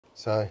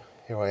So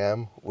here I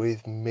am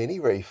with Mini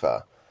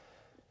Reefer.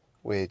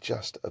 We're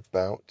just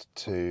about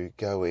to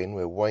go in.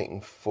 We're waiting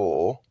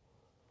for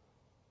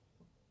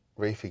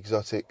Reef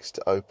Exotics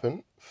to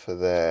open for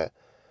their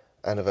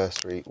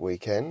anniversary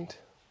weekend.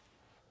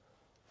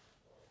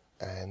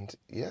 And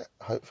yeah,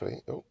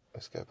 hopefully,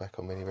 let's go back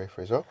on Mini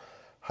Reefer as well.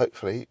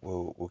 Hopefully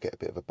we'll get a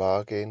bit of a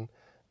bargain,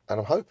 and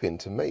I'm hoping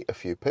to meet a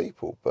few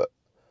people, but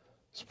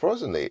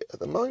surprisingly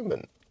at the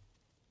moment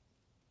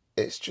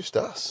it's just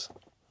us.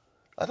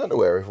 I don't know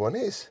where everyone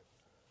is.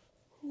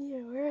 Yeah,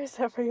 where is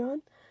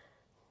everyone?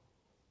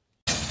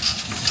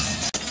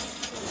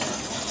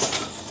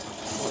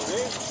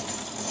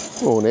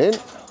 Morning.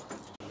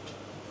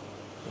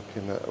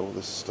 Looking at all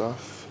the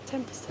stuff.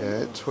 10%.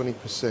 Yeah, off.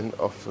 20%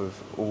 off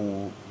of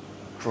all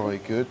dry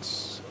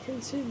goods.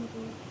 Consumables.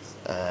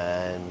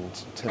 And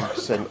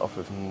 10% off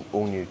of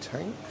all new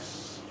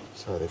tanks.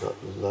 So they've got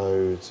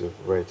loads of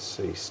Red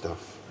Sea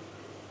stuff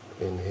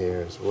in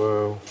here as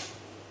well.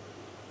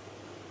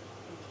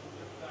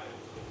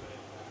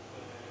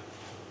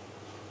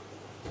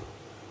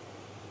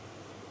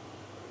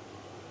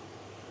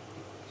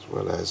 As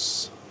well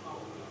as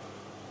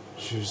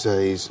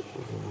José's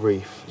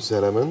Reef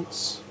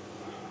Elements.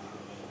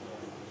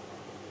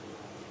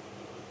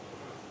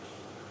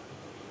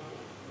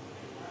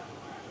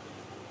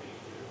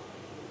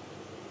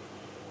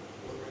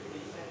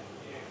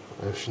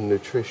 Ocean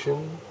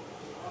Nutrition.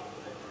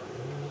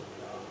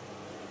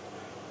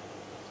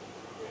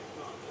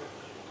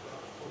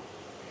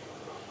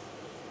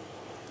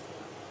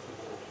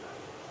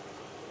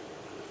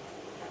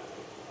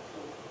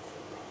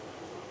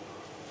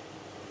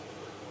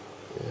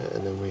 Yeah,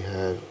 and then we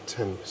have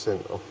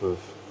 10% off of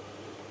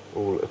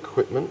all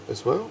equipment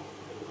as well,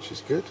 which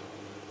is good.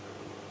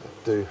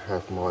 I do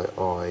have my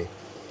eye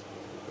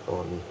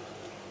on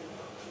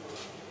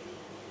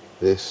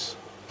this.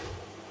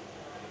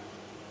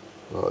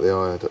 Like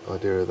the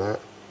idea of that.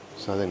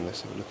 So then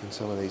let's have a look in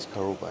some of these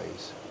coral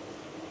bays.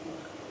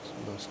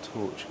 Some nice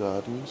torch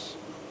gardens.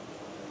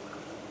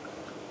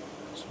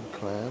 Some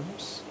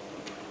clams.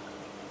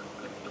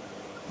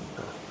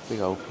 Oh, big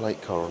old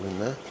plate coral in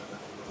there.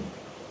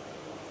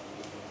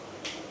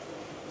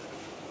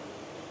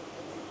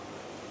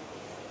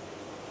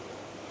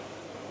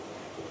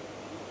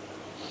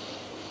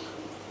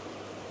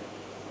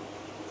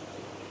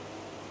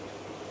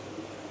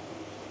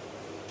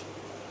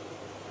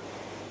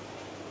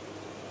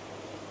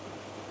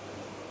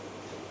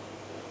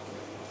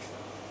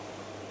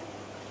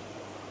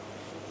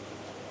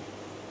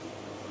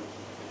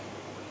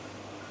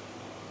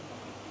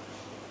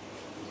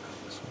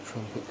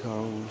 Trumpet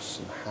corals,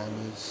 some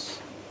hammers,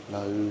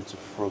 loads of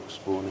frogs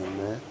spawning in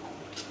there.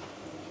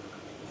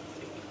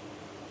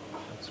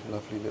 And some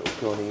lovely little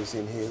gonnies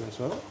in here as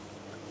well.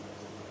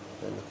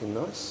 They're looking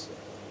nice.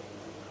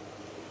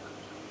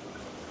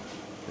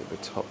 Bit of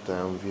a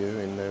top-down view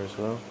in there as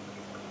well.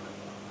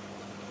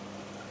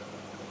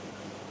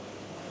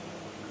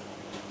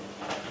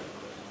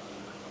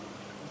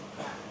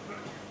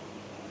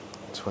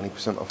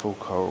 %20 off all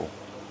coral.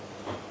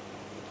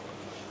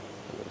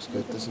 That looks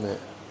good, doesn't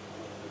it?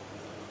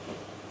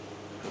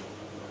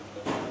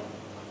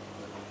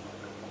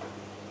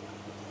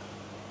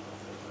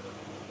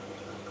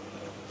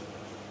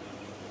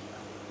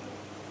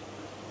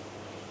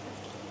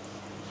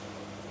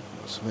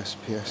 Some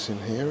SPS in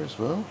here as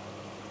well.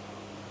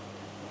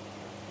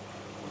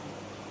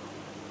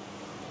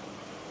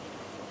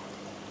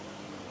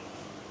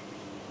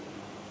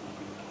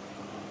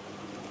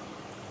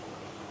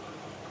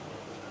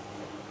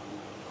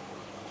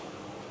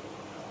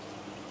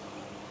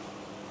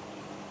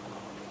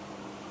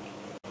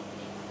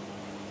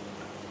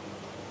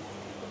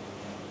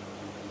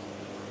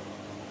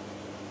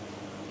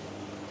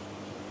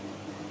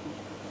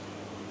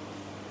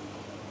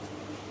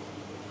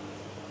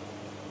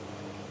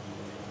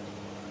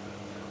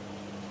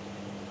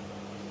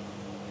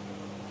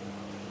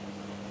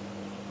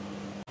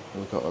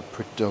 We've got a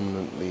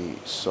predominantly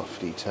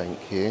softy tank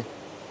here.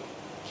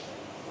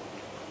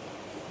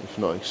 If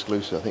not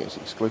exclusive, I think it's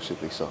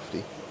exclusively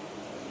softy.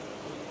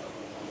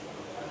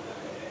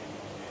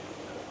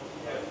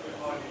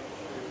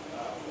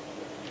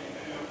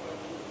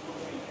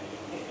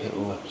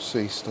 Little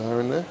sea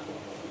star in there.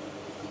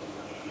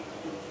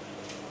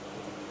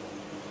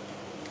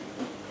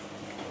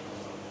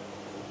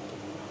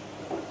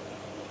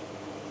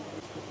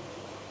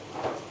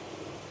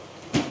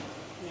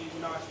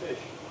 Nice fish.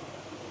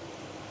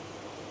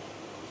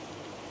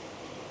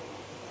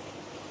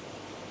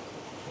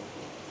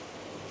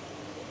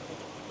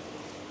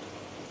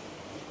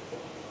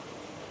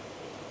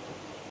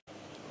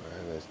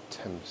 And there's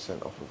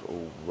 10% off of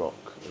all rock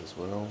as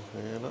well.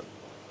 Here, look.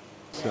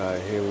 So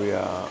here we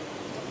are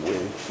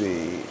with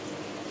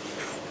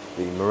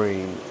the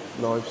marine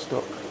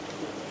livestock.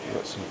 We've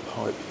got some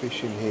pipe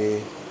fish in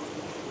here.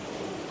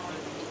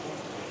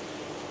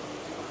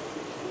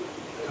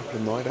 A couple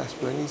of Midas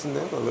blennies in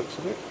there by the looks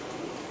of it.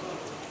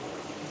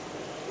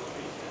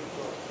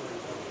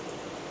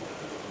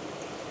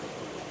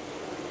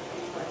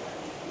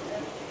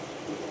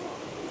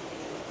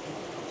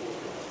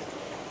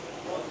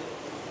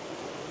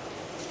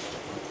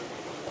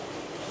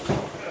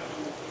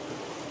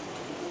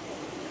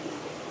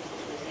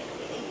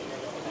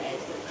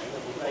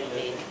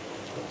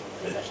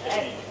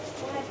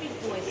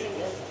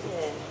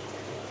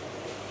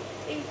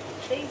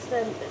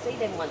 See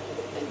them ones with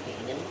the food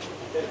in them?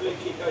 They're blue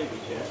chip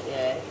gobies, yeah?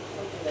 Yeah.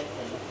 What do you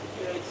reckon?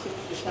 Yeah, it's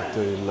simple as I that.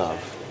 do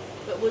love.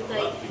 But would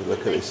they, Look at would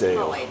they this eel.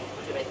 thrive, do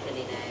you reckon,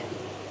 in their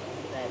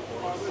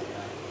boys?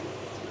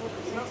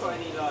 You've not got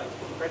any like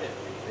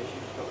predatory fish,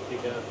 you've just got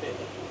bigger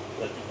fish.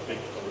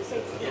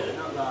 Yeah, they're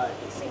not like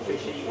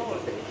fish eating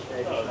fish,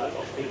 they're just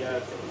like bigger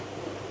fish.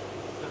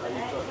 And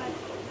you've got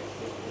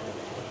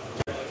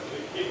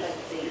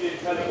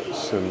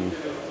Some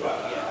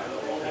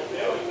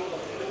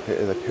bit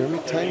of the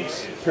pyramid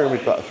tanks,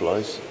 pyramid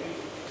butterflies.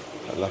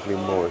 A lovely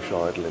Moorish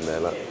idol in there,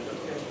 look.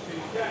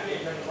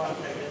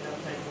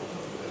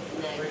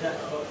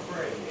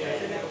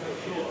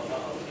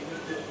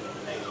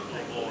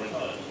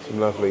 Some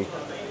lovely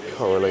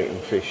correlating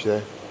fish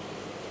there.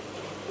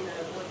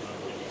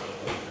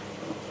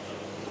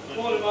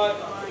 Morning, mate.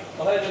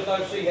 I heard there's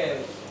no sea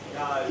hares.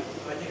 No, I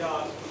did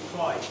ask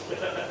twice.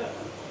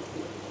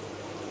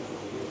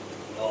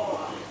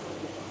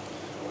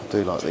 I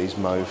do like these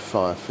mauve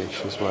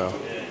firefish as well.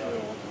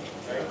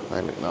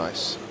 They look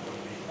nice.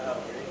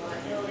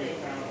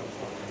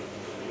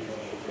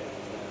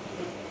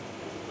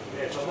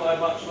 Yes, I've not had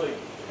much sleep.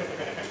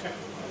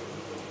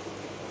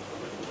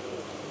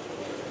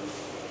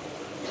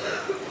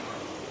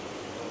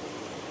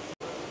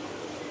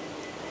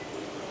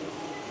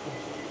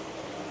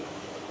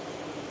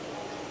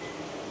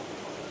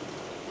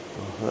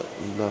 That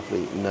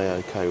lovely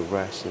Naoko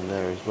wrasse in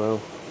there as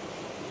well.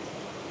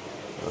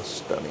 A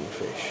stunning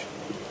fish.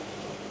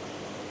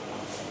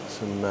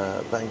 Some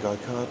Banggai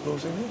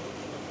cardinals in here.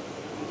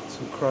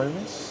 Some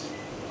chromis.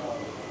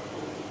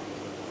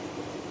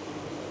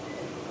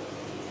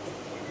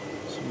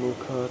 Some more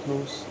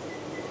cardinals.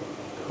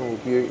 Coral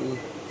beauty.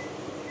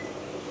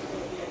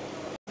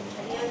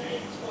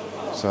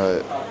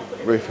 So,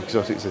 Reef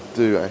Exotics, they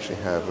do actually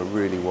have a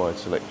really wide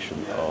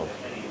selection of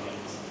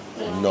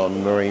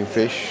non-marine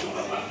fish.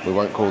 We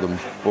won't call them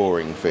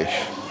boring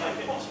fish.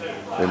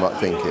 We might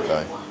think it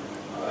though.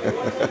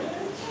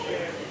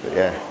 But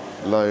yeah,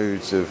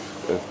 loads of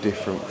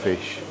different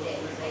fish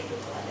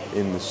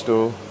in the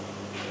store.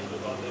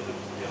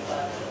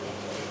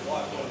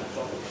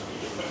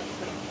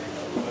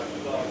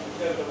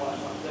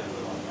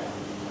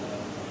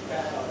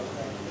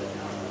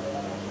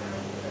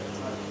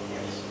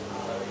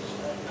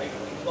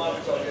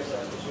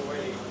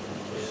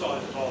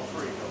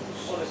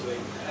 Honestly,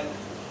 and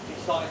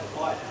it's starting to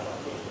bite now.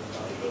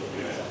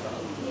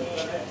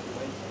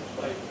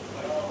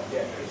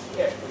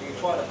 Yeah, but you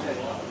try to tell it.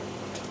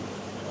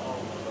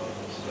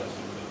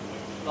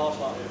 Last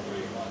night we were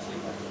really like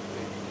sleep back in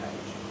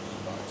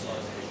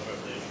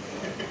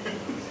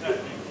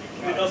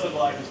He doesn't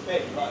like his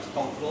bed, he likes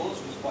cold floors,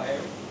 which is quite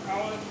heavy.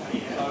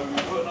 So we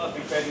put a nice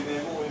big bed in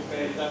there, all in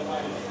bed, he don't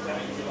mind it,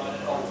 he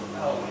like cold.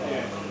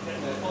 Yeah.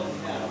 They're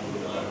positive now,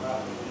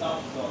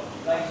 thumbs on,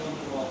 lays on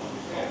the rock,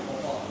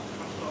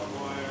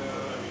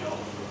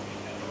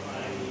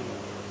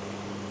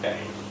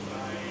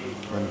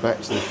 And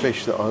back to the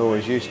fish that I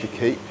always used to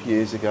keep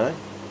years ago.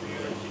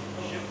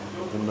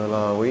 The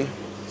Malawi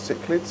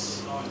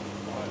cichlids.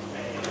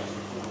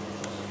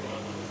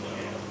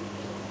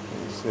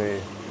 You see.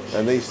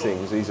 And these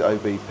things, these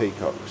OB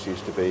peacocks,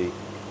 used to be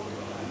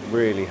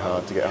really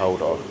hard to get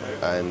hold of,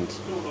 and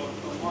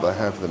they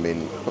have them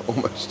in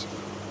almost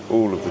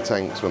all of the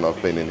tanks when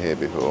I've been in here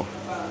before.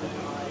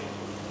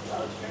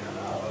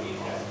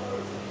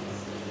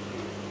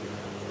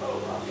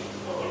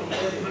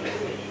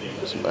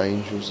 Some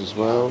angels as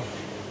well.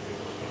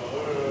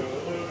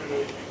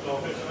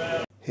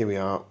 Here we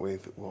are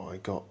with what I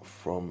got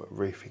from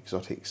Reef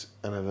Exotics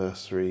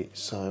anniversary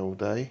sale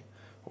day,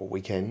 or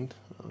weekend.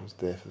 I was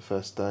there for the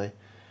first day.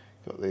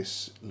 Got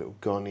this little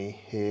gonny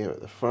here at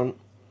the front.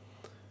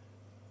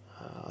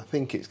 I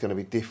think it's going to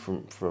be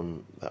different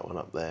from that one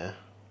up there.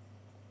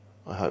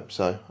 I hope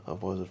so.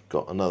 Otherwise I've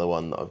got another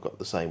one that I've got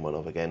the same one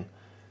of again.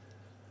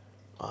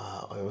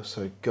 I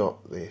also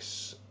got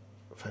this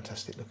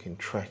fantastic looking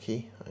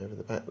trackie over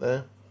the back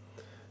there,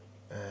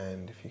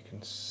 and if you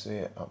can see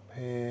it up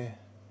here,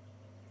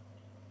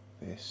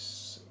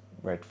 this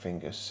red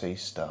finger sea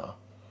star.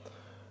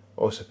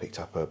 Also picked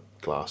up a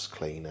glass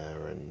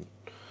cleaner and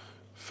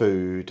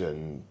food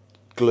and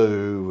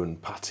glue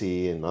and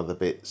putty and other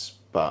bits,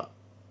 but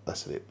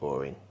that's a bit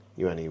boring.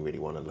 You only really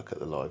want to look at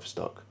the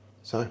livestock.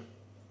 So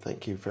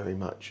thank you very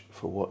much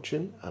for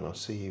watching, and I'll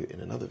see you in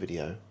another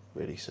video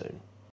really soon.